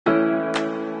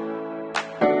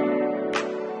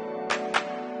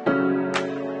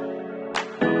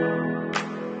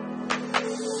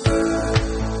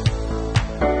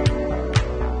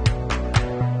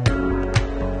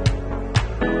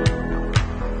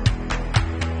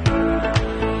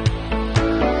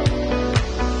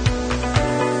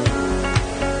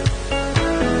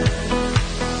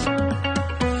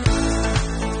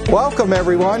Welcome,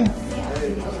 everyone.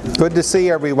 Good to see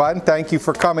everyone. Thank you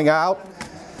for coming out.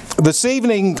 This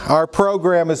evening, our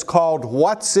program is called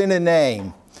What's in a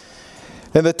Name?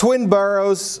 And the twin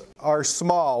boroughs are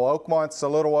small. Oakmont's a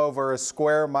little over a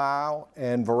square mile,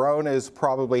 and Verona is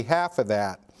probably half of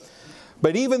that.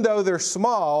 But even though they're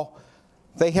small,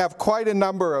 they have quite a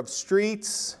number of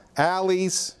streets,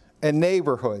 alleys, and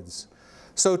neighborhoods.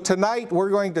 So tonight, we're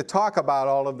going to talk about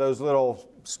all of those little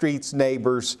streets,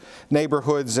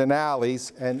 neighborhoods, and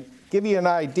alleys, and give you an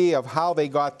idea of how they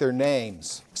got their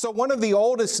names. So one of the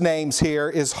oldest names here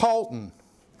is Halton.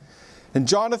 And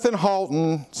Jonathan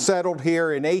Halton settled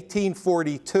here in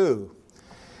 1842.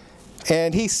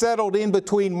 And he settled in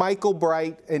between Michael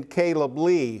Bright and Caleb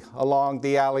Lee along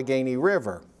the Allegheny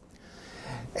River.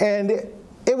 And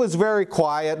it was very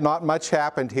quiet, not much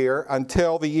happened here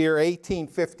until the year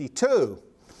 1852.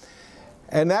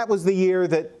 And that was the year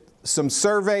that some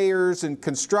surveyors and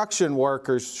construction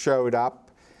workers showed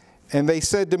up, and they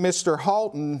said to Mr.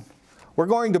 Halton, "We're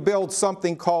going to build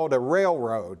something called a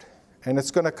railroad, and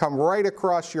it's going to come right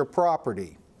across your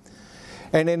property.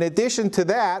 And in addition to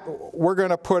that, we're going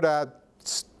to put a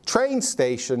train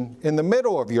station in the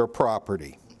middle of your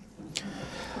property."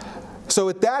 So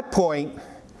at that point,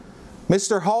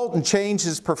 Mr. Halton changed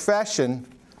his profession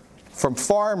from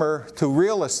farmer to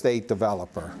real estate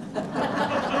developer.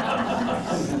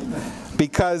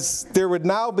 Because there would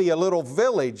now be a little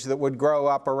village that would grow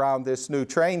up around this new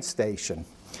train station.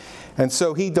 And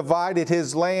so he divided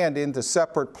his land into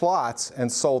separate plots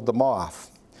and sold them off.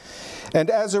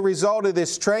 And as a result of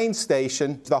this train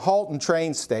station, the Halton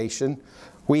train station,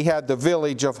 we had the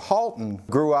village of Halton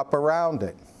grew up around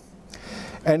it.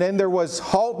 And then there was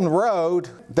Halton Road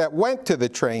that went to the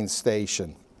train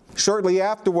station. Shortly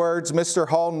afterwards, Mr.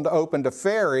 Halton opened a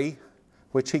ferry,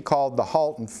 which he called the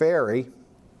Halton Ferry.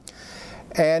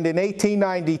 And in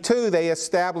 1892, they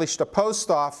established a post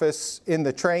office in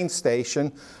the train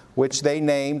station, which they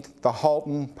named the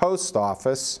Halton Post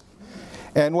Office.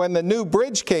 And when the new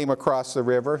bridge came across the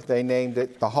river, they named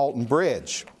it the Halton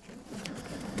Bridge.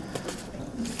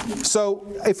 So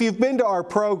if you've been to our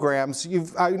programs,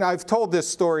 I've told this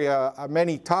story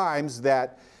many times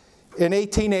that in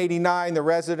 1889, the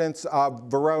residents of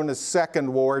Verona's 2nd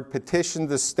Ward petitioned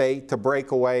the state to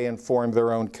break away and form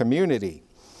their own community.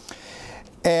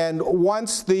 And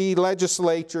once the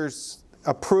legislatures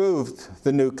approved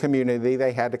the new community,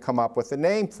 they had to come up with a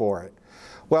name for it.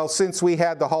 Well, since we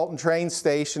had the Halton train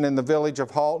station in the village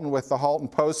of Halton with the Halton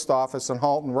Post Office and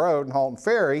Halton Road and Halton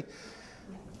Ferry,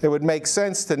 it would make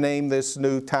sense to name this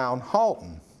new town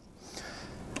Halton.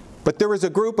 But there was a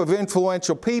group of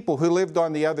influential people who lived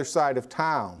on the other side of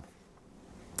town,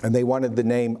 and they wanted the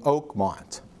name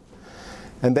Oakmont.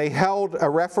 And they held a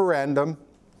referendum,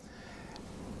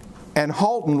 and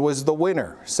Halton was the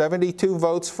winner. 72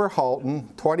 votes for Halton,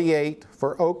 28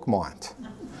 for Oakmont.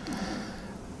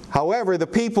 However, the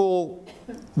people,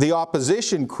 the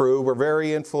opposition crew, were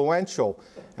very influential,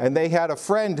 and they had a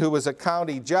friend who was a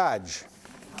county judge.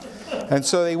 And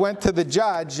so they went to the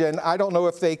judge, and I don't know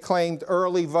if they claimed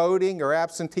early voting or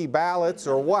absentee ballots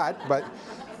or what, but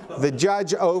the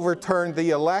judge overturned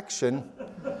the election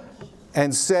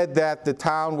and said that the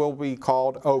town will be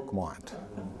called Oakmont.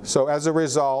 So as a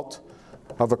result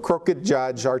of a crooked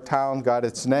judge, our town got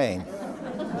its name.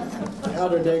 How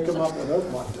did they come up with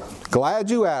Oakmont? Glad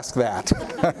you asked that.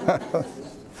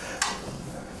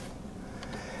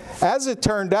 As it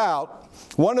turned out,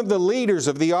 one of the leaders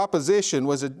of the opposition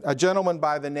was a gentleman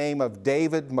by the name of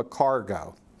David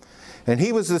McCargo. And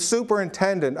he was the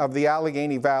superintendent of the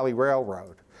Allegheny Valley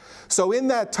Railroad. So in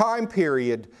that time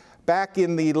period, back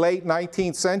in the late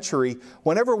 19th century,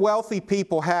 whenever wealthy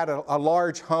people had a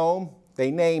large home, they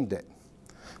named it.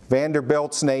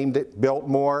 Vanderbilt's named it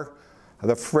Biltmore.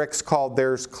 The Fricks called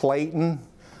theirs Clayton.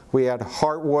 We had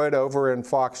Hartwood over in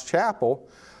Fox Chapel.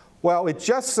 Well, it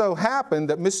just so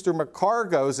happened that Mr.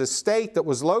 McCargo's estate that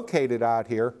was located out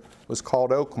here was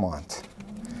called Oakmont.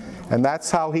 And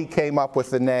that's how he came up with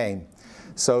the name.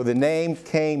 So the name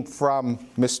came from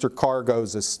Mr.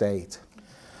 Cargo's estate.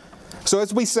 So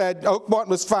as we said, Oakmont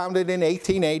was founded in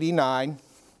 1889.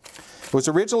 It was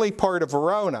originally part of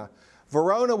Verona.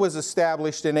 Verona was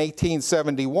established in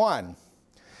 1871.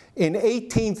 In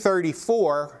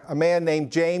 1834, a man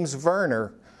named James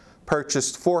Verner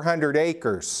purchased 400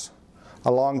 acres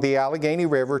along the Allegheny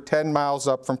River, 10 miles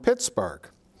up from Pittsburgh.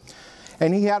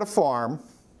 And he had a farm.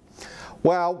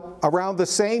 Well, around the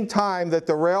same time that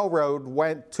the railroad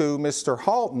went to Mr.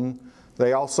 Halton,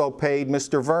 they also paid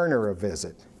Mr. Verner a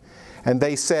visit. And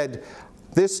they said,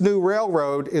 this new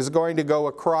railroad is going to go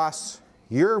across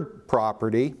your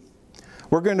property.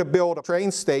 we're going to build a train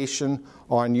station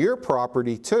on your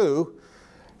property too.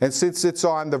 And since it's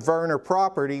on the Verona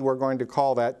property, we're going to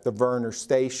call that the Verona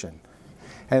Station.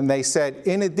 And they said,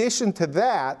 in addition to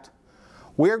that,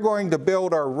 we're going to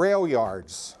build our rail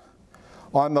yards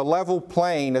on the level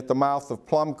plain at the mouth of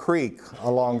Plum Creek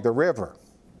along the river.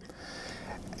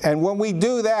 And when we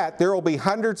do that, there will be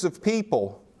hundreds of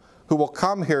people who will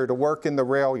come here to work in the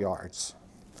rail yards.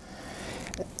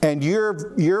 And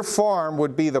your farm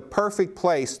would be the perfect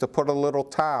place to put a little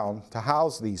town to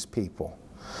house these people.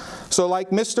 So like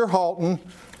Mr. Halton,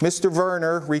 Mr.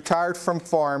 Werner retired from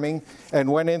farming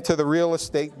and went into the real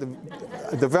estate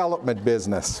development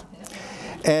business.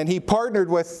 And he partnered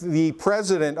with the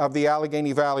president of the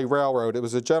Allegheny Valley Railroad. It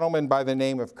was a gentleman by the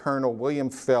name of Colonel William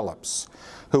Phillips,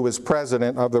 who was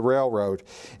president of the railroad.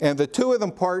 And the two of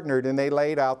them partnered and they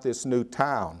laid out this new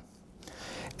town.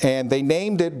 And they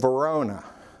named it Verona.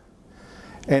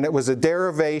 And it was a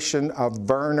derivation of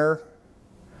Werner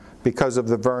because of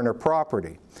the Verona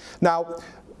property. Now,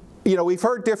 you know, we've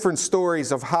heard different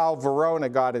stories of how Verona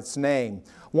got its name.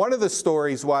 One of the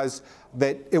stories was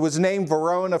that it was named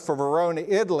Verona for Verona,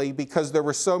 Italy, because there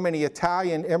were so many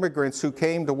Italian immigrants who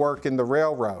came to work in the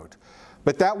railroad.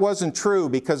 But that wasn't true,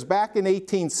 because back in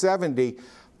 1870,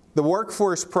 the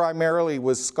workforce primarily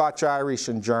was Scotch, Irish,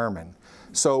 and German.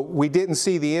 So we didn't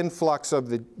see the influx of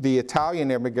the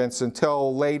Italian immigrants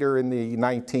until later in the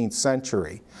 19th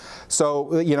century.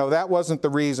 So, you know, that wasn't the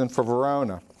reason for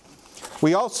Verona.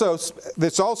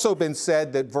 It's also been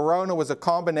said that Verona was a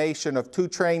combination of two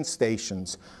train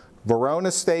stations,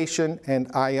 Verona Station and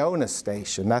Iona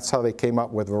Station. That's how they came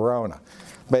up with Verona.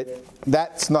 But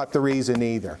that's not the reason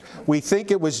either. We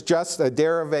think it was just a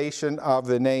derivation of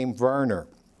the name Werner.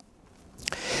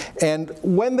 And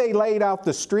when they laid out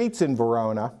the streets in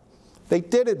Verona, they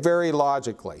did it very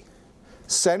logically.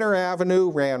 Center Avenue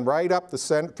ran right up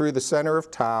through the center of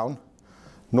town.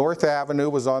 North Avenue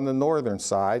was on the northern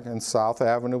side, and South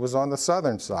Avenue was on the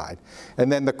southern side.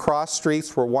 And then the cross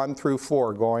streets were 1 through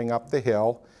 4 going up the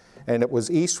hill, and it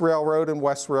was East Railroad and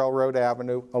West Railroad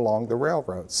Avenue along the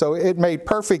railroad. So it made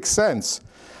perfect sense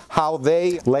how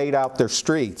they laid out their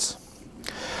streets.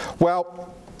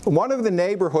 Well, one of the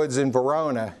neighborhoods in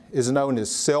Verona is known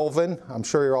as Sylvan. I'm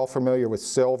sure you're all familiar with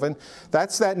Sylvan.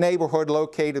 That's that neighborhood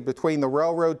located between the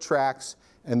railroad tracks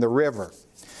and the river.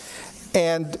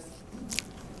 And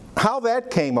how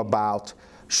that came about,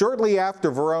 shortly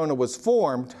after Verona was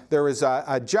formed, there was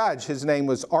a judge, his name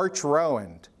was Arch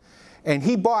Rowand, and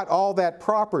he bought all that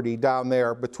property down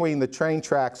there between the train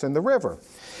tracks and the river.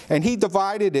 And he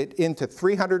divided it into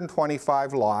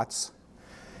 325 lots.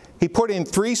 He put in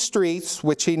 3 streets,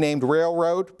 which he named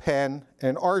Railroad, Penn,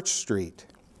 and Arch Street.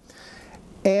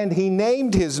 And he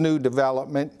named his new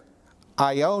development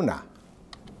Iona.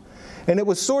 And it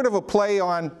was sort of a play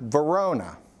on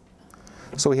Verona.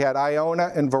 So we had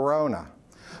Iona and Verona.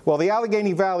 Well, the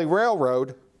Allegheny Valley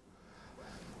Railroad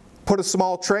put a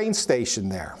small train station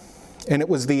there, and it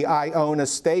was the Iona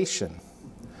Station.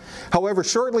 However,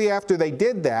 shortly after they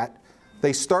did that,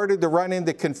 they started to run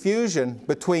into confusion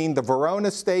between the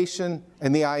Verona Station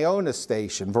and the Iona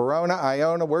Station. Verona,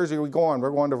 Iona, where's we going?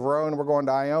 We're going to Verona, we're going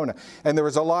to Iona. And there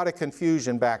was a lot of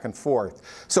confusion back and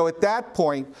forth. So at that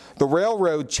point, the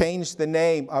railroad changed the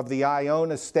name of the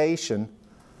Iona Station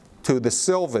to the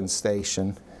Sylvan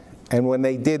Station. And when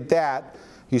they did that,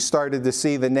 you started to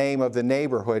see the name of the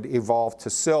neighborhood evolve to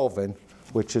Sylvan,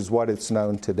 which is what it's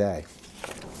known today.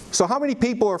 So how many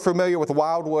people are familiar with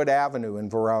Wildwood Avenue in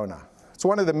Verona? It's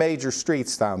one of the major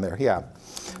streets down there, yeah.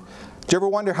 Did you ever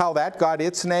wonder how that got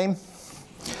its name?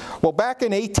 Well, back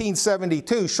in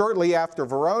 1872, shortly after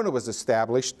Verona was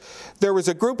established, there was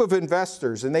a group of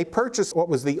investors, and they purchased what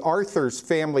was the Arthur's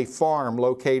family farm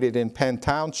located in Penn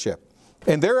Township.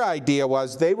 And their idea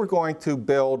was they were going to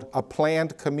build a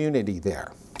planned community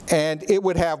there. And it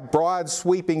would have broad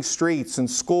sweeping streets and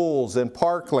schools and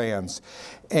parklands.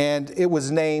 And it was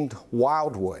named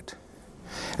Wildwood.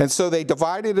 And so they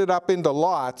divided it up into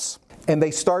lots, and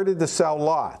they started to sell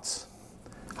lots.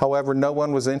 However, no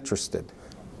one was interested.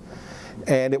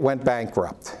 And it went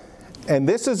bankrupt. And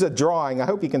this is a drawing, I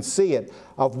hope you can see it,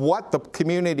 of what the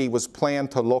community was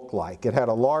planned to look like. It had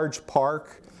a large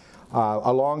park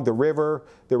along the river.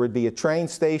 There would be a train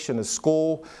station, a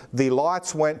school. The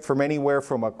lots went from anywhere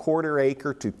from a 1/4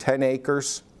 acre to 10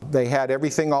 acres. They had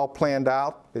everything all planned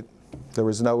out. There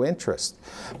was no interest.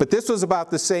 But this was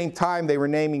about the same time they were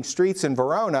naming streets in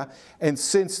Verona, and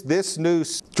since this new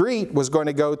street was going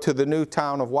to go to the new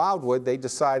town of Wildwood, they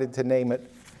decided to name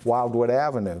it Wildwood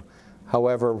Avenue.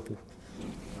 However,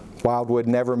 Wildwood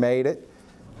never made it.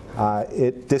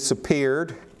 It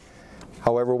disappeared.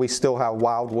 However, we still have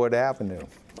Wildwood Avenue.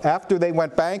 After they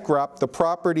went bankrupt, the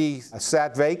property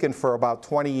sat vacant for about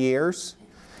 20 years.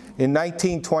 In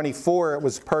 1924, it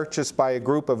was purchased by a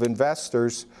group of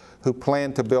investors who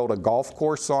planned to build a golf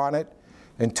course on it.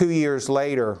 And 2 years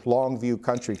later, Longview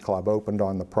Country Club opened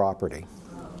on the property.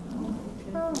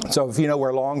 So if you know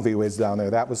where Longview is down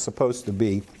there, that was supposed to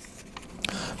be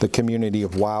the community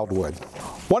of Wildwood.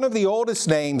 One of the oldest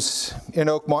names in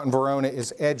Oakmont and Verona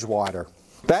is Edgewater.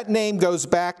 That name goes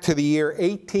back to the year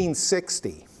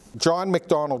 1860. John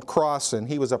McDonald Crossan,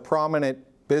 he was a prominent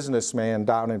businessman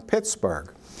down in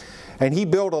Pittsburgh. And he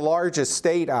built a large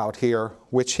estate out here,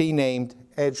 which he named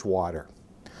Edgewater.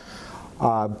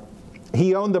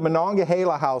 He owned the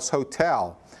Monongahela House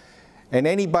Hotel. And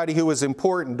anybody who was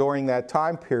important during that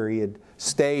time period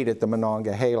stayed at the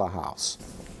Monongahela House.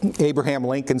 Abraham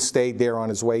Lincoln stayed there on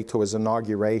his way to his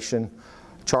inauguration.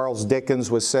 Charles Dickens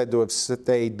was said to have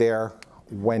stayed there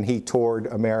when he toured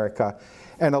America.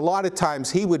 And a lot of times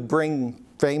he would bring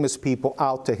famous people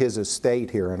out to his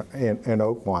estate here in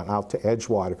Oakmont, out to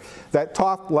Edgewater. That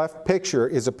top left picture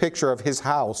is a picture of his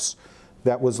house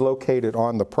that was located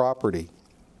on the property.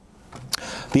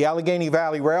 The Allegheny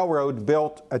Valley Railroad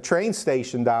built a train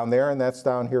station down there, and that's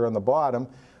down here on the bottom,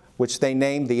 which they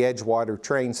named the Edgewater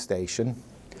train station.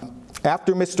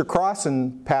 After Mr.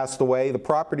 Crossan passed away, the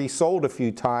property sold a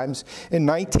few times. In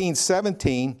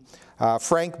 1917,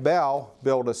 Frank Bell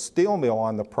built a steel mill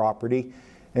on the property,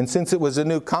 and since it was a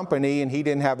new company and he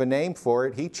didn't have a name for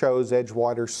it, he chose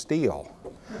Edgewater Steel.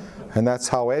 And that's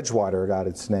how Edgewater got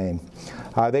its name.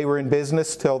 They were in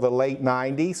business till the late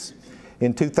 90s.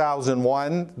 In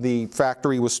 2001, the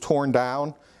factory was torn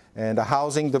down and a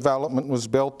housing development was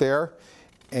built there,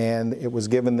 and it was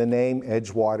given the name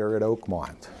Edgewater at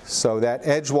Oakmont. So that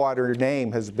Edgewater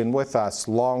name has been with us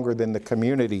longer than the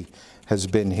community has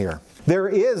been here. There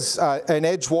is an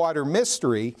Edgewater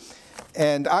mystery,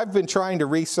 and I've been trying to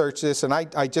research this, and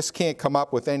I just can't come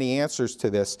up with any answers to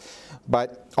this.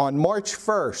 But on March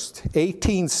 1st,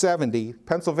 1870,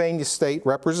 Pennsylvania State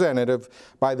Representative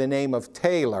by the name of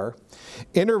Taylor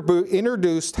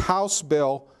introduced House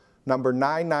Bill number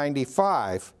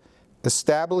 995,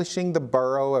 establishing the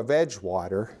borough of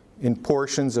Edgewater in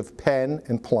portions of Penn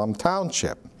and Plum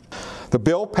Township. The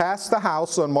bill passed the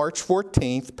House on March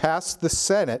 14th, passed the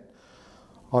Senate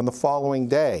on the following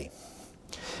day.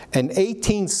 An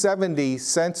 1870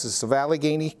 census of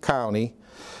Allegheny County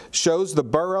shows the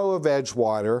borough of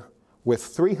Edgewater with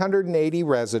 380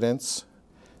 residents,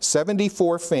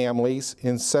 74 families,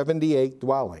 and 78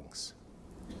 dwellings.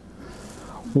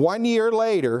 1 year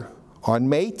later, on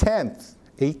May 10th,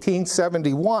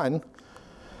 1871,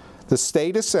 the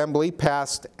State Assembly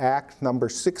passed Act number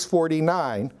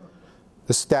 649,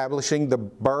 establishing the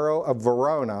borough of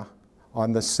Verona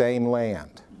on the same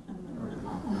land.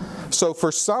 So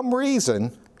for some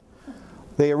reason,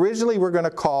 they originally were going to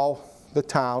call the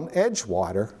town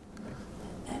Edgewater,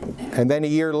 and then a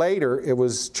year later it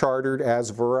was chartered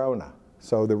as Verona.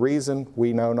 So the reason,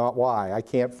 we know not why. I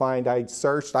can't find, I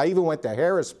searched, I even went to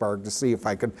Harrisburg to see if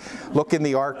I could look in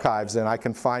the archives, and I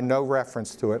can find no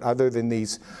reference to it other than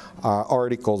these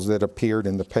articles that appeared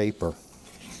in the paper.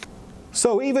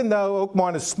 So even though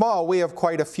Oakmont is small, we have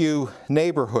quite a few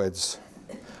neighborhoods.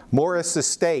 Morris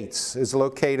Estates is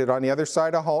located on the other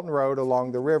side of Halton Road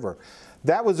along the river.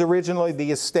 That was originally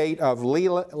the estate of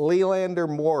Leander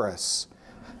Morris,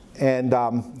 and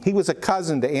he was a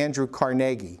cousin to Andrew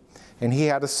Carnegie. And he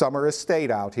had a summer estate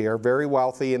out here, very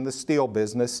wealthy in the steel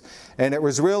business. And it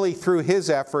was really through his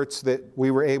efforts that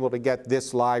we were able to get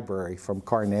this library from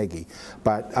Carnegie.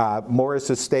 But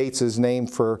Morris Estates is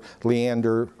named for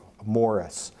Leander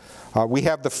Morris. We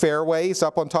have the Fairways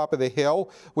up on top of the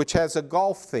hill, which has a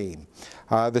golf theme.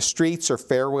 The streets are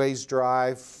Fairways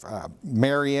Drive,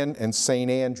 Marion, and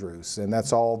St. Andrews. And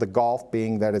that's all the golf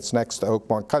being that it's next to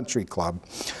Oakmont Country Club.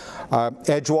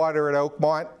 Edgewater at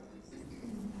Oakmont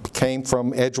came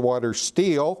from Edgewater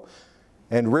Steel,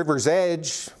 and River's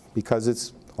Edge, because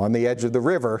it's on the edge of the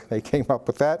river, they came up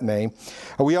with that name.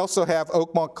 We also have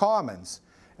Oakmont Commons,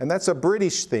 and that's a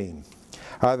British theme.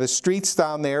 The streets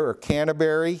down there are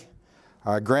Canterbury,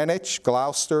 Greenwich,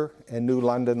 Gloucester, and New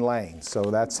London Lane. So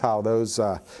that's how those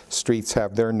streets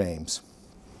have their names.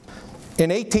 In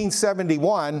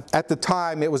 1871, at the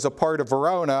time it was a part of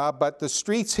Verona, but the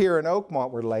streets here in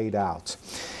Oakmont were laid out.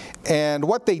 And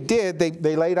what they did,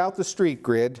 they laid out the street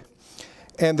grid,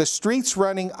 and the streets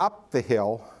running up the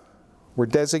hill were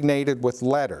designated with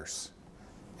letters,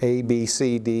 A, B,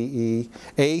 C, D, E,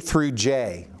 A through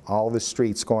J, all the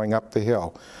streets going up the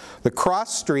hill. The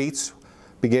cross streets,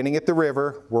 beginning at the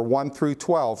river, were 1 through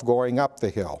 12 going up the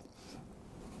hill.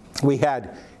 We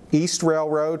had East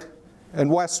Railroad and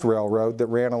West Railroad that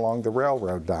ran along the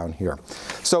railroad down here.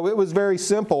 So it was very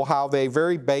simple how they,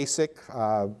 very basic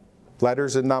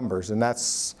letters and numbers, and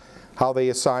that's how they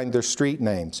assigned their street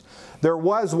names. There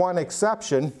was one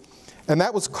exception, and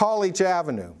that was College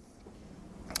Avenue.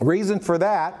 Reason for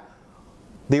that,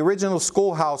 the original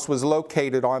schoolhouse was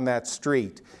located on that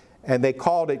street, and they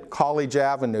called it College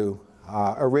Avenue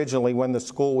originally when the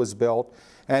school was built.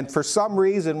 And for some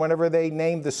reason, whenever they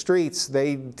named the streets,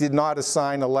 they did not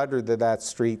assign a letter to that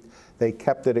street. They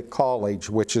kept it at College,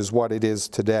 which is what it is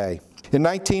today. In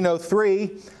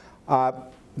 1903,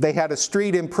 they had a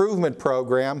street improvement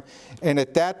program, and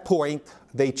at that point,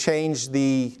 they changed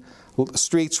the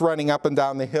streets running up and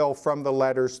down the hill from the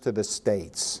letters to the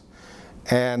states.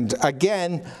 And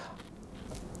again,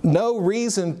 no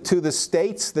reason to the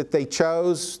states that they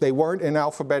chose. They weren't in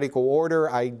alphabetical order.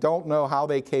 I don't know how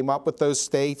they came up with those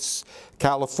states: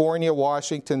 California,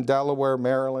 Washington, Delaware,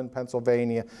 Maryland,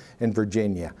 Pennsylvania, and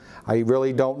Virginia. I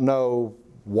really don't know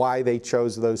why they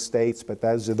chose those states, but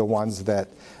those are the ones that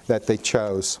they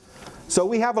chose. So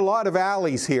we have a lot of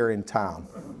alleys here in town.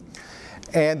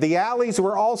 And the alleys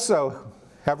were also,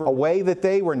 have a way that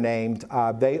they were named.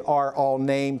 They are all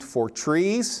named for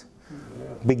trees,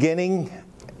 beginning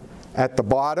at the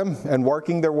bottom and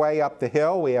working their way up the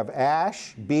hill. We have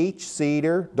ash, beech,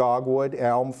 cedar, dogwood,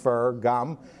 elm, fir,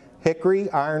 gum, hickory,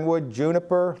 ironwood,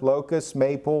 juniper, locust,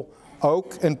 maple,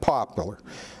 oak, and poplar.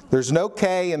 There's no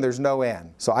K and there's no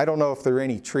N. So I don't know if there are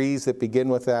any trees that begin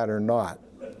with that or not.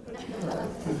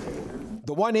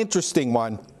 The one interesting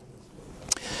one,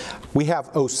 we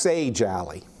have Osage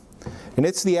Alley. And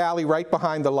it's the alley right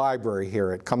behind the library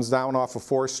here. It comes down off of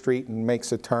 4th Street and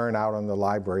makes a turn out on the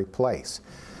Library Place.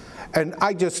 And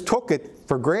I just took it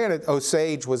for granted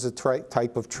Osage was a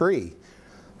type of tree.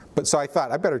 But so I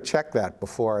thought I better check that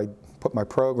before I put my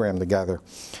program together.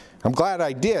 I'm glad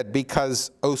I did,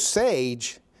 because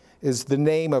Osage is the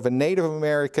name of a Native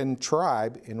American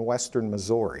tribe in western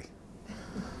Missouri.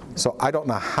 So I don't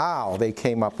know how they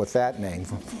came up with that name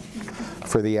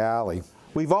for the alley.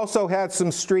 We've also had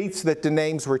some streets that the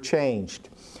names were changed.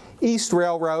 East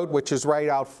Railroad, which is right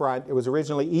out front, it was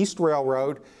originally East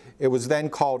Railroad. It was then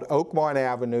called Oakmont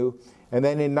Avenue. And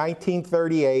then in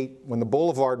 1938, when the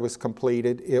boulevard was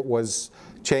completed, it was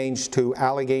changed to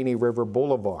Allegheny River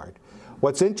Boulevard.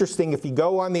 What's interesting, if you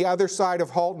go on the other side of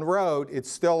Halton Road, it's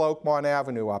still Oakmont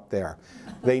Avenue up there.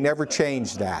 They never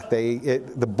changed that.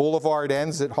 The boulevard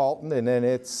ends at Halton, and then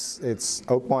it's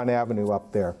Oakmont Avenue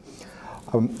up there.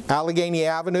 Allegheny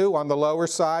Avenue on the lower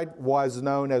side was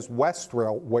known as West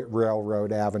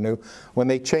Railroad Avenue. When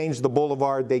they changed the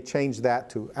boulevard, they changed that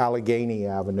to Allegheny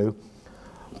Avenue.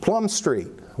 Plum Street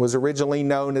was originally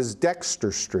known as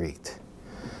Dexter Street.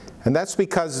 And that's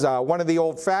because one of the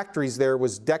old factories there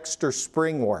was Dexter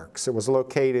Spring Works. It was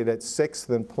located at 6th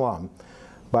and Plum,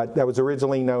 but that was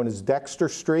originally known as Dexter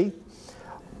Street.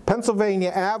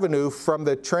 Pennsylvania Avenue, from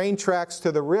the train tracks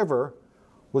to the river,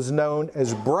 was known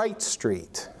as Bright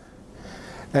Street.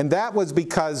 And that was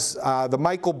because the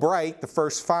Michael Bright, the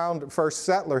first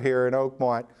settler here in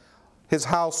Oakmont, his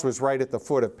house was right at the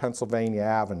foot of Pennsylvania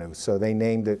Avenue, so they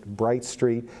named it Bright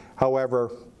Street.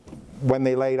 However, when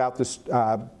they laid out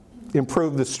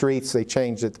improved the streets, they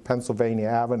changed it to Pennsylvania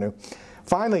Avenue.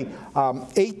 Finally,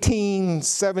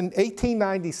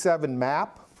 1897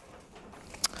 map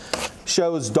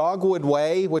shows Dogwood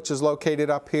Way, which is located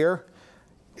up here.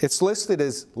 It's listed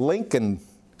as Lincoln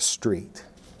Street.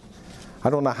 I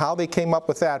don't know how they came up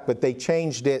with that, but they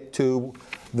changed it to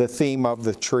the theme of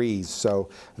the trees, so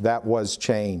that was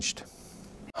changed.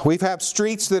 We've had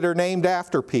streets that are named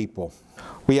after people.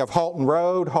 We have Halton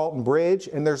Road, Halton Bridge,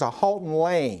 and there's a Halton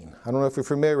Lane. I don't know if you're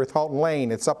familiar with Halton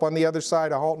Lane. It's up on the other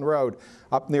side of Halton Road,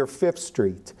 up near 5th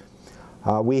Street.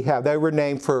 They were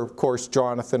named for, of course,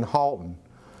 Jonathan Halton.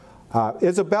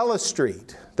 Isabella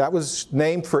Street, that was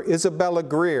named for Isabella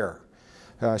Greer.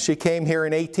 She came here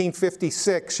in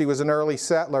 1856. She was an early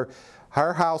settler.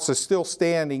 Her house is still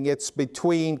standing. It's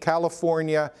between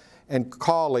California and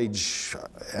College,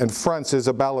 and fronts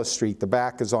Isabella Street. The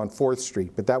back is on 4th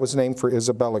Street, but that was named for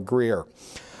Isabella Greer.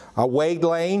 Wade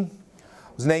Lane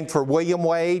was named for William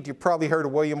Wade. You probably heard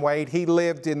of William Wade. He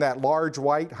lived in that large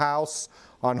white house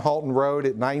on Halton Road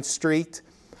at 9th Street.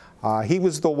 He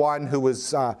was the one who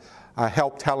was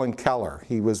helped Helen Keller.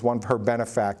 He was one of her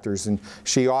benefactors, and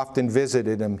she often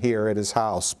visited him here at his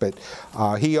house. But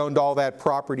he owned all that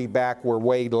property back where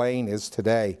Wade Lane is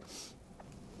today.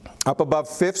 Up above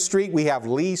 5th Street, we have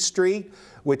Lee Street,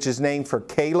 which is named for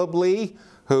Caleb Lee,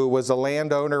 who was a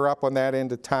landowner up on that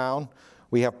end of town.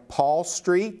 We have Paul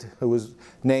Street, who was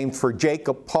named for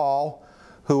Jacob Paul,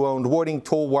 who owned Wooding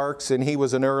Tool Works, and he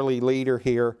was an early leader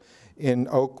here in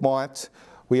Oakmont.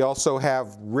 We also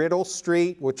have Riddle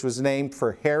Street, which was named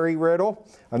for Harry Riddle,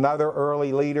 another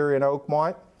early leader in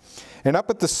Oakmont. And up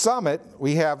at the summit,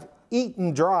 we have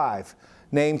Eaton Drive,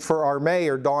 named for our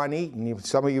mayor, Don Eaton.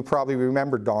 Some of you probably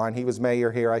remember Don. He was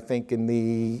mayor here, I think, in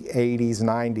the 80s,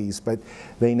 90s, but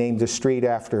they named the street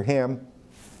after him.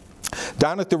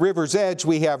 Down at the river's edge,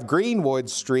 we have Greenwood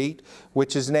Street,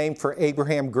 which is named for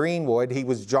Abraham Greenwood. He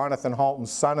was Jonathan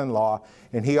Halton's son-in-law,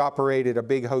 and he operated a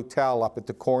big hotel up at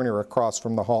the corner across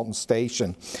from the Halton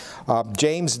station.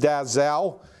 James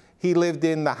Dalzell, he lived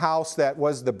in the house that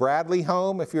was the Bradley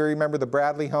home. If you remember the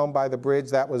Bradley home by the bridge,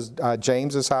 that was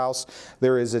James's house.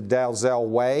 There is a Dalzell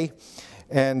Way.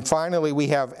 And finally, we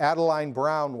have Adeline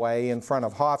Brown Way in front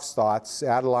of Hofstadt's.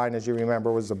 Adeline, as you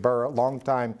remember, was a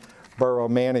longtime borough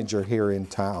manager here in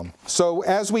town. So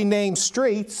as we name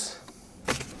streets,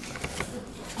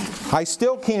 I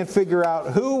still can't figure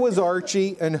out who was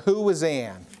Archie and who was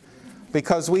Ann,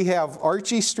 because we have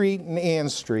Archie Street and Ann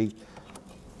Street.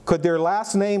 Could their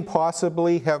last name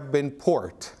possibly have been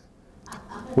Port?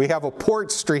 We have a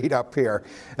Port Street up here.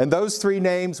 And those three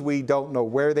names, we don't know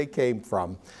where they came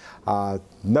from.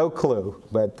 No clue.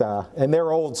 But, and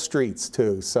they're old streets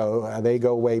too, so they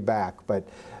go way back. But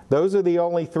those are the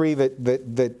only three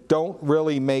that don't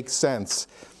really make sense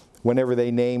whenever they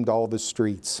named all the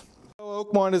streets.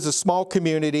 Oakmont is a small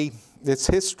community. Its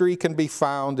history can be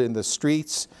found in the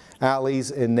streets,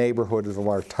 alleys, and neighborhoods of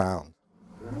our town.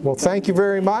 Well, thank you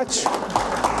very much.